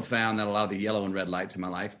 I also found that a lot of the yellow and red lights in my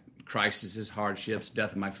life, crises, hardships,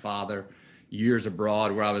 death of my father, years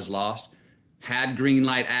abroad where I was lost, had green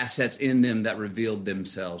light assets in them that revealed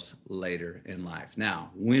themselves later in life.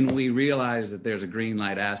 Now, when we realize that there's a green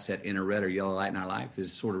light asset in a red or yellow light in our life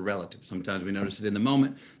is sort of relative. Sometimes we notice it in the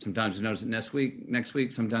moment. Sometimes we notice it next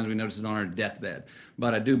week. Sometimes we notice it on our deathbed.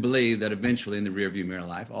 But I do believe that eventually in the rearview mirror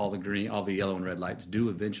life, all the yellow and red lights do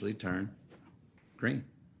eventually turn green.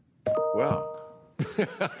 Wow.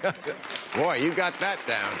 Boy, you got that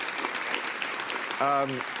down.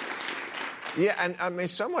 Yeah, and I mean,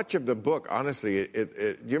 so much of the book, honestly,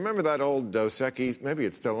 you remember that old Dos Equis, maybe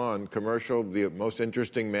it's still on, commercial, the most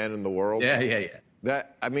interesting man in the world? Yeah.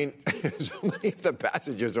 That, I mean, so many of the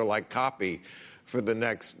passages are like copy for the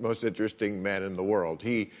next most interesting man in the world.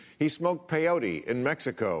 He smoked peyote in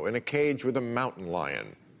Mexico in a cage with a mountain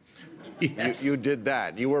lion. Yes. You did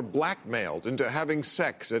that. You were blackmailed into having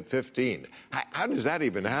sex at 15. How does that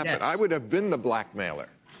even happen? Yes. I would have been the blackmailer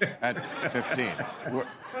at 15.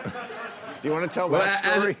 Do you want to tell that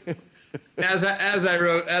story? As I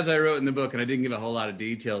wrote in the book, and I didn't give a whole lot of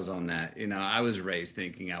details on that. I was raised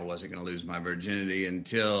thinking I wasn't going to lose my virginity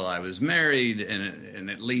until I was married, and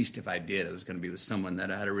at least if I did, it was going to be with someone that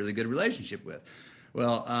I had a really good relationship with.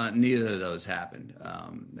 Well, neither of those happened.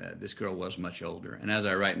 This girl was much older. And as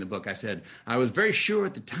I write in the book, I said, I was very sure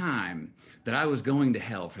at the time that I was going to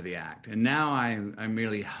hell for the act. And now I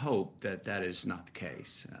merely hope that is not the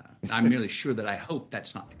case. I'm merely sure that I hope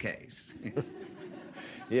that's not the case.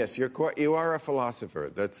 Yes, you are a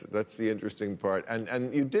philosopher. That's the interesting part.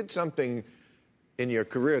 And you did something in your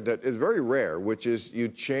career that is very rare, which is you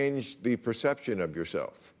changed the perception of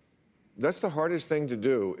yourself. That's the hardest thing to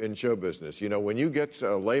do in show business. When you get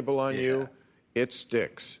a label on you, it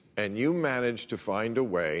sticks. And you manage to find a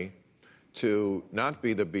way to not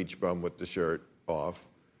be the beach bum with the shirt off,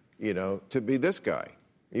 to be this guy.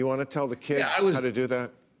 You want to tell the kids how to do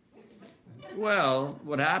that? Well,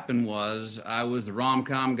 what happened was I was the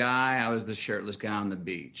rom-com guy. I was the shirtless guy on the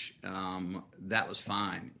beach. That was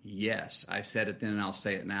fine. Yes, I said it then and I'll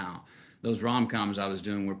say it now. Those rom-coms I was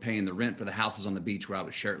doing were paying the rent for the houses on the beach where I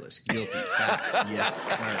was shirtless. Guilty. Fact. Yes.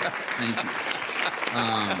 Thank you.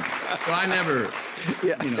 So I never,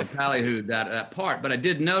 ballyhooed that part. But I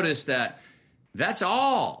did notice that That's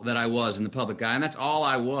all that I was in the public eye, and that's all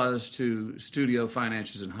I was to studio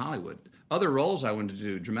financiers in Hollywood. Other roles I wanted to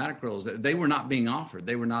do, dramatic roles, they were not being offered.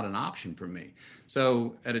 They were not an option for me.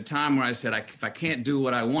 So at a time where I said, if I can't do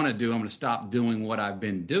what I want to do, I'm going to stop doing what I've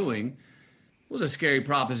been doing, it was a scary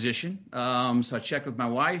proposition. So I checked with my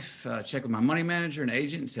wife, checked with my money manager and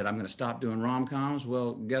agent, and said, I'm going to stop doing rom-coms.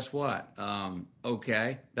 Well, guess what?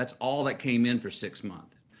 Okay. That's all that came in for 6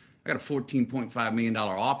 months. I got a $14.5 million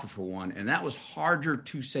offer for one, and that was harder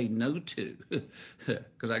to say no to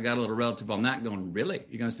because I got a little relative on that going, really?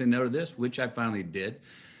 You're going to say no to this? Which I finally did.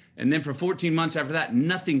 And then for 14 months after that,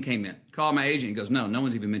 nothing came in. Called my agent. He goes, no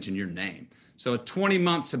one's even mentioned your name. So a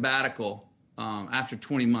 20-month sabbatical, after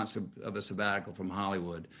 20 months of a sabbatical from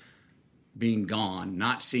Hollywood, being gone,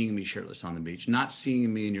 not seeing me shirtless on the beach, not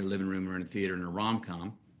seeing me in your living room or in a theater in a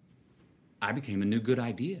rom-com, I became a new good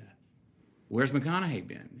idea. Where's McConaughey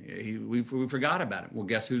been? We forgot about him. Well,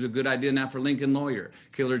 guess who's a good idea now for Lincoln Lawyer?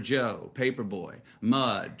 Killer Joe, Paperboy,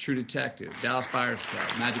 Mud, True Detective, Dallas Buyers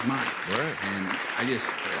Club, Magic Mike. Right. And I just...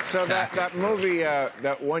 So that movie,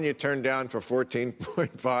 that one you turned down for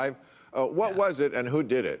 14.5, what was it and who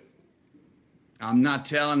did it? I'm not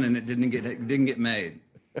telling, and it didn't get made.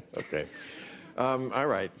 Okay. All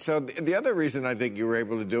right. So the other reason I think you were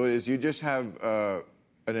able to do it is you just have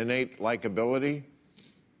an innate likability,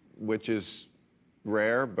 which is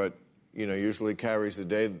rare, but, usually carries the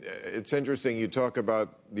day. It's interesting. You talk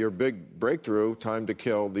about your big breakthrough, Time to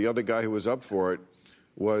Kill. The other guy who was up for it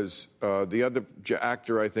was the other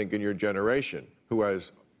actor, I think, in your generation, who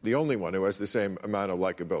has the only one who has the same amount of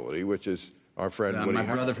likability, which is our friend Woody. My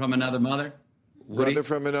brother from another mother? Woody? Brother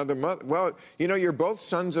from another mother. Well, you're both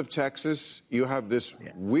sons of Texas. You have this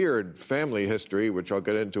weird family history, which I'll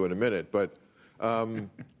get into in a minute, but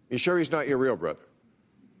you sure he's not your real brother?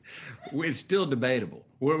 It's still debatable.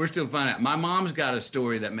 We're still finding out. My mom's got a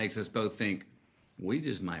story that makes us both think we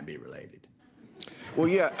just might be related. Well,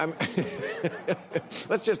 yeah.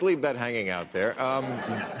 Let's just leave that hanging out there.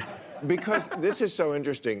 Because this is so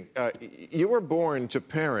interesting. You were born to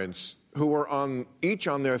parents who were each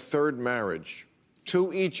on their third marriage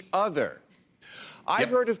to each other. I've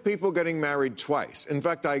heard of people getting married twice. In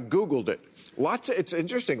fact, I Googled it. It's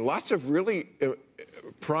interesting. Lots of really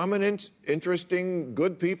prominent, interesting,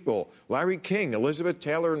 good people. Larry King, Elizabeth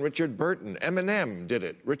Taylor, and Richard Burton. Eminem did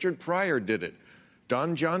it. Richard Pryor did it.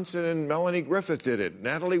 Don Johnson and Melanie Griffith did it.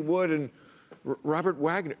 Natalie Wood and Robert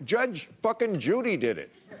Wagner. Judge fucking Judy did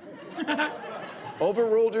it.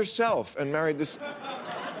 Overruled herself and married this...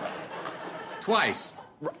 Twice.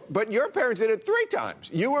 But your parents did it 3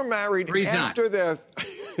 times. You were married after their...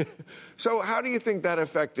 So how do you think that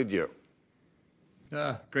affected you?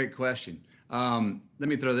 Great question. Let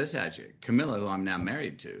me throw this at you. Camilla, who I'm now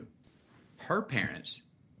married to, her parents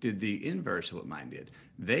did the inverse of what mine did.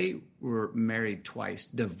 They were married twice,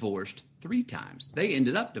 divorced 3 times. They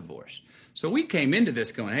ended up divorced. So we came into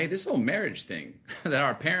this going, hey, this whole marriage thing that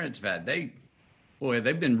our parents have had,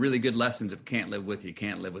 they've been really good lessons of can't live with you,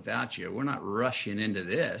 can't live without you. We're not rushing into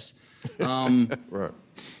this. Right.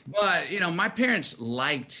 But, my parents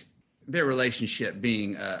liked their relationship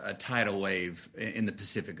being a tidal wave in the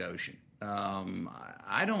Pacific Ocean.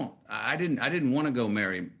 I didn't want to go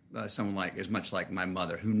marry someone as much like my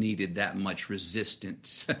mother, who needed that much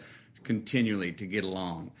resistance continually to get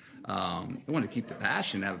along. I wanted to keep the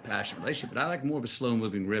passion, have a passionate relationship, but I like more of a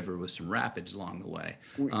slow-moving river with some rapids along the way.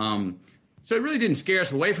 So it really didn't scare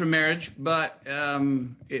us away from marriage, but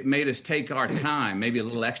it made us take our time, maybe a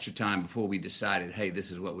little extra time before we decided, hey,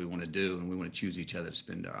 this is what we want to do, and we want to choose each other to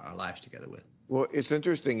spend our lives together with. Well, it's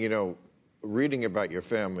interesting, reading about your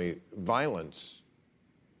family, violence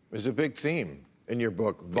is a big theme in your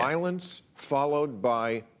book. Yeah. Violence followed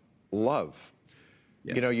by love.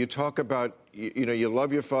 Yes. You talk about, you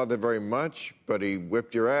love your father very much, but he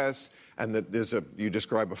whipped your ass. And that you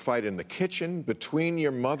describe a fight in the kitchen between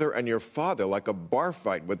your mother and your father, like a bar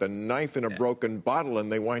fight with a knife and a broken bottle,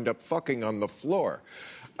 and they wind up fucking on the floor.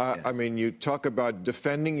 I mean, you talk about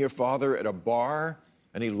defending your father at a bar,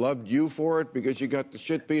 and he loved you for it because you got the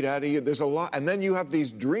shit beat out of you. There's a lot. And then you have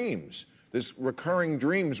these dreams, this recurring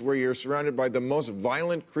dreams where you're surrounded by the most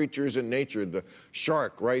violent creatures in nature, the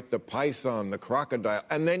shark, right, the python, the crocodile,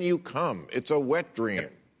 and then you come. It's a wet dream.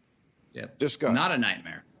 Yep. Discuss. Not a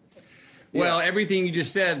nightmare. Well, everything you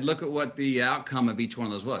just said, look at what the outcome of each one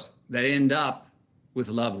of those was. They end up with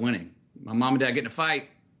love winning. My mom and dad get in a fight,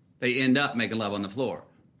 they end up making love on the floor.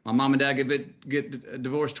 My mom and dad get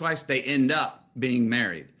divorced twice, they end up being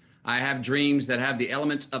married. I have dreams that have the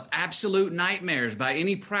elements of absolute nightmares by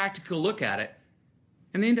any practical look at it,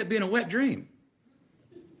 and they end up being a wet dream.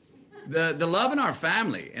 The love in our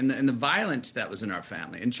family and the violence that was in our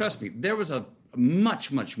family, and trust me, there was a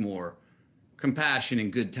much, much more compassion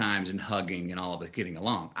and good times and hugging and all of it getting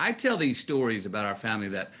along. I tell these stories about our family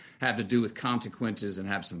that have to do with consequences and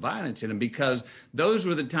have some violence in them because those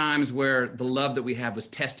were the times where the love that we have was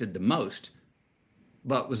tested the most,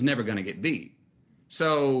 but was never going to get beat.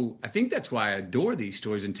 So I think that's why I adore these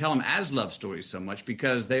stories and tell them as love stories so much,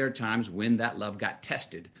 because they are times when that love got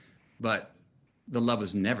tested, but the love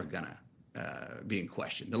was never going to be in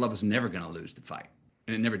question. The love was never going to lose the fight,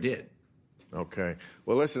 and it never did. Okay.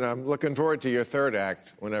 Well, listen, I'm looking forward to your third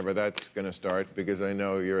act, whenever that's going to start, because I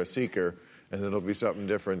know you're a seeker, and it'll be something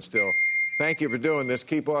different still. Thank you for doing this.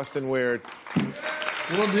 Keep Austin weird.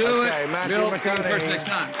 We'll do it. Matthew McConaughey. See you in person next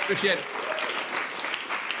time. Appreciate it.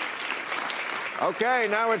 Okay,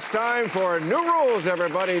 now it's time for new rules,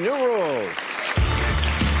 everybody. New rules.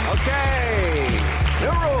 Okay, new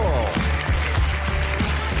rule.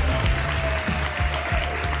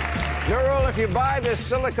 New rule, if you buy this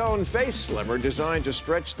silicone face slimmer designed to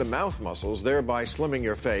stretch the mouth muscles, thereby slimming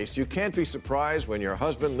your face, you can't be surprised when your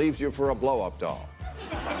husband leaves you for a blow-up doll.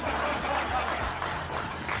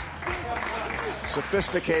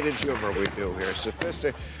 Sophisticated humor we do here.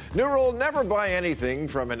 New rule, never buy anything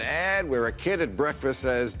from an ad where a kid at breakfast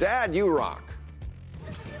says, "Dad, you rock."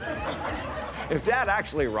 If Dad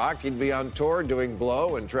actually rocked, he'd be on tour doing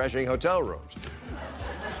blow and trashing hotel rooms.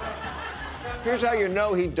 Here's how you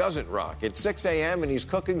know he doesn't rock. It's 6 a.m. and he's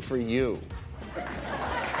cooking for you.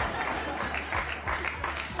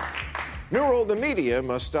 New rule, the media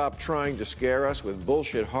must stop trying to scare us with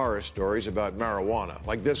bullshit horror stories about marijuana,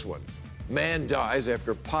 like this one. Man dies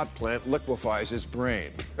after pot plant liquefies his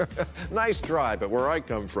brain. Nice try, but where I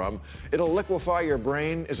come from, it'll liquefy your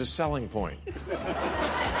brain is a selling point.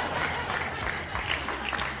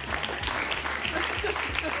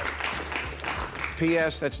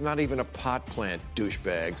 P.S. That's not even a pot plant,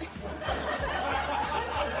 douchebags.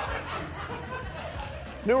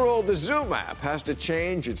 New rule, the Zoom app has to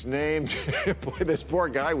change its name to... Boy, this poor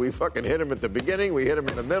guy, we fucking hit him at the beginning, we hit him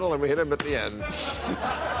in the middle, and we hit him at the end.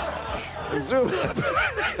 The Zoom app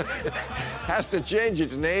has to change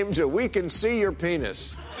its name to We Can See Your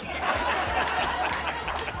Penis.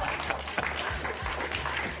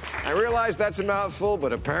 I realize that's a mouthful,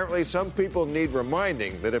 but apparently some people need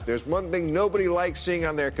reminding that if there's one thing nobody likes seeing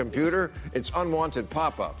on their computer, it's unwanted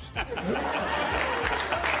pop-ups.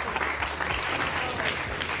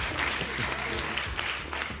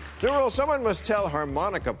 New rule, someone must tell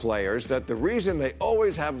harmonica players that the reason they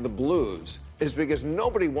always have the blues is because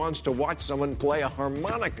nobody wants to watch someone play a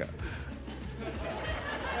harmonica.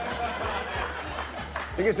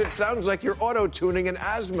 Because it sounds like you're auto-tuning an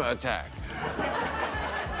asthma attack.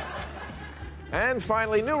 And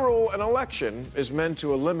finally, new rule, an election is meant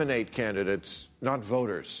to eliminate candidates, not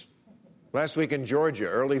voters. Last week in Georgia,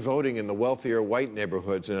 early voting in the wealthier white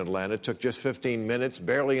neighborhoods in Atlanta took just 15 minutes,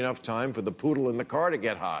 barely enough time for the poodle in the car to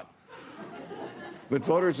get hot. But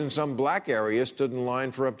voters in some black areas stood in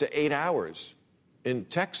line for up to 8 hours. In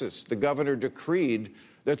Texas, the governor decreed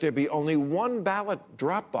that there be only one ballot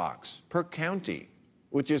drop box per county,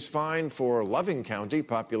 which is fine for Loving County,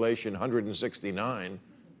 population 169.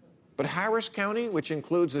 But Harris County, which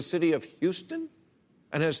includes the city of Houston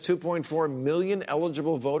and has 2.4 million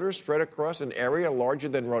eligible voters spread across an area larger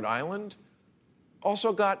than Rhode Island,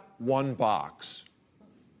 also got one box.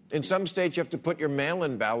 In some states, you have to put your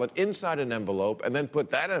mail-in ballot inside an envelope and then put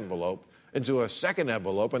that envelope into a second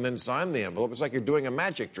envelope and then sign the envelope. It's like you're doing a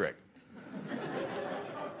magic trick.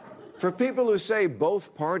 For people who say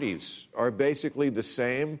both parties are basically the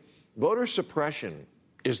same, voter suppression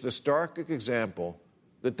is the stark example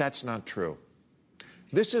that that's not true.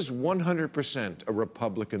 This is 100% a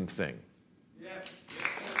Republican thing. Yes.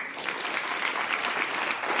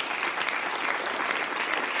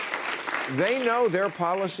 They know their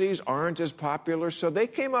policies aren't as popular, so they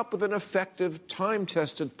came up with an effective,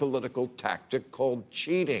 time-tested political tactic called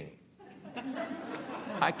cheating.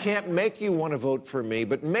 I can't make you want to vote for me,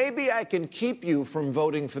 but maybe I can keep you from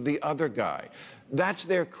voting for the other guy. That's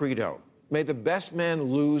their credo. May the best man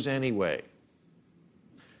lose anyway.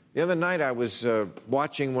 The other night, I was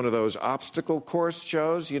watching one of those obstacle course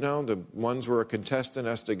shows, you know, the ones where a contestant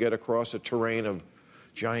has to get across a terrain of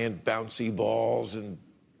giant bouncy balls and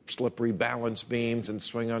slippery balance beams and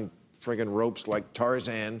swing on friggin' ropes like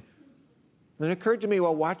Tarzan. And it occurred to me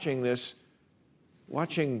while watching this,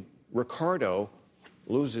 watching Ricardo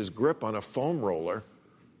lose his grip on a foam roller,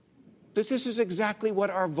 that this is exactly what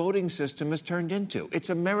our voting system has turned into. It's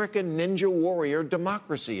American Ninja Warrior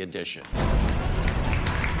Democracy Edition.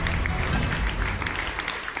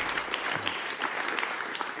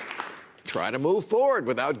 Try to move forward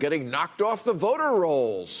without getting knocked off the voter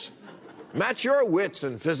rolls. Match your wits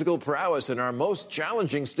and physical prowess in our most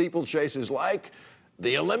challenging steeplechases like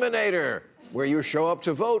the Eliminator, where you show up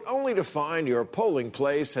to vote only to find your polling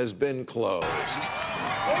place has been closed.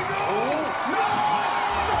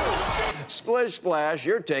 Splish Splash,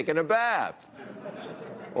 you're taking a bath.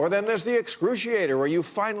 Or then there's the Excruciator, where you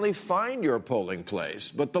finally find your polling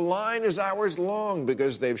place, but the line is hours long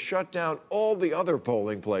because they've shut down all the other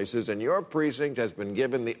polling places and your precinct has been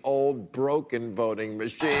given the old broken voting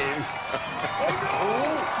machines.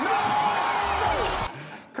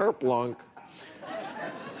 Kerplunk.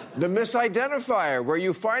 The Misidentifier, where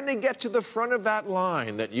you finally get to the front of that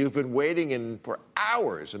line that you've been waiting in for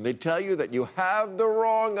hours, and they tell you that you have the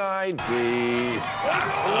wrong ID.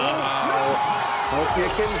 Hope you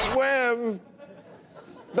can swim.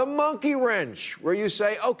 The Monkey Wrench, where you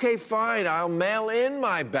say, okay, fine, I'll mail in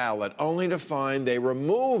my ballot, only to find they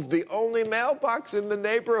removed the only mailbox in the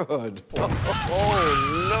neighborhood.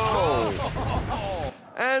 Oh, no.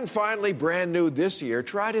 And finally, brand new this year,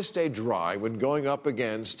 try to stay dry when going up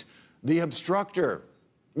against the Obstructor,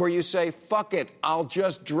 where you say, fuck it, I'll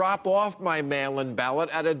just drop off my mail-in ballot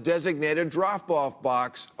at a designated drop-off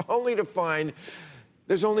box, only to find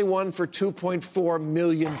there's only one for 2.4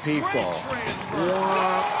 million people.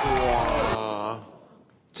 Wah, wah.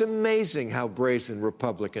 It's amazing how brazen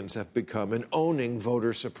Republicans have become in owning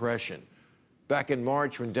voter suppression. Back in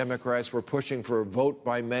March, when Democrats were pushing for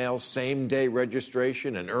vote-by-mail, same-day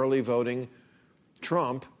registration, and early voting,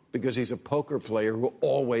 Trump, because he's a poker player who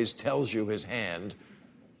always tells you his hand,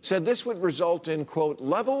 said this would result in, quote,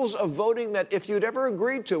 levels of voting that if you'd ever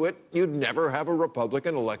agreed to it, you'd never have a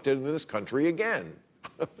Republican elected in this country again.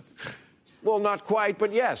 Well, not quite,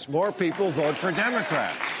 but yes, more people vote for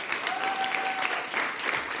Democrats.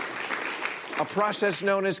 A process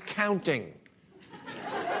known as counting.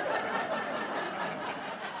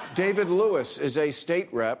 David Lewis is a state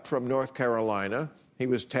rep from North Carolina. He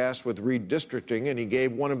was tasked with redistricting, and he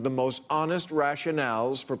gave one of the most honest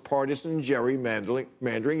rationales for partisan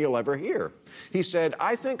gerrymandering you'll ever hear. He said,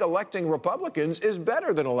 I think electing Republicans is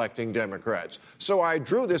better than electing Democrats, so I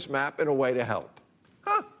drew this map in a way to help.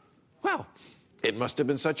 Huh. Well, it must have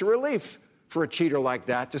been such a relief for a cheater like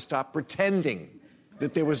that to stop pretending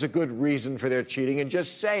that there was a good reason for their cheating and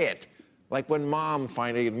just say it. Like when Mom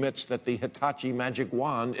finally admits that the Hitachi magic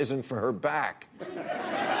wand isn't for her back.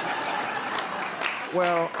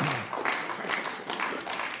 Well,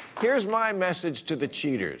 here's my message to the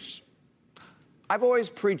cheaters. I've always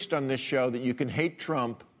preached on this show that you can hate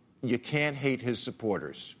Trump, you can't hate his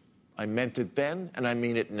supporters. I meant it then, and I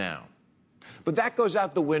mean it now. But that goes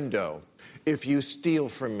out the window if you steal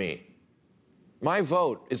from me. My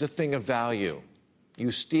vote is a thing of value.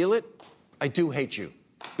 You steal it, I do hate you.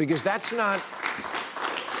 Because that's not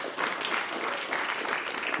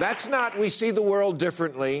we see the world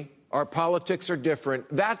differently, our politics are different.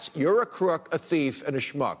 That's you're a crook, a thief, and a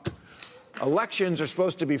schmuck. Elections are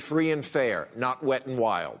supposed to be free and fair, not wet and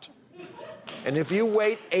wild. And if you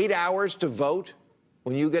wait 8 hours to vote,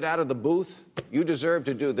 when you get out of the booth, you deserve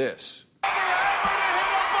to do this.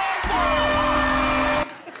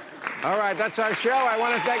 All right, that's our show. I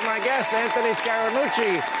want to thank my guests, Anthony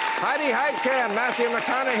Scaramucci, Heidi Heitkamp, Matthew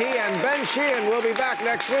McConaughey, and Ben Sheehan. We'll be back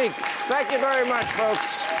next week. Thank you very much,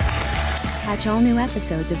 folks. Catch all new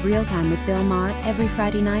episodes of Real Time with Bill Maher every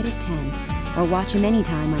Friday night at 10, or watch him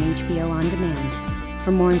anytime on HBO On Demand.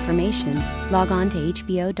 For more information, log on to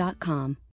HBO.com.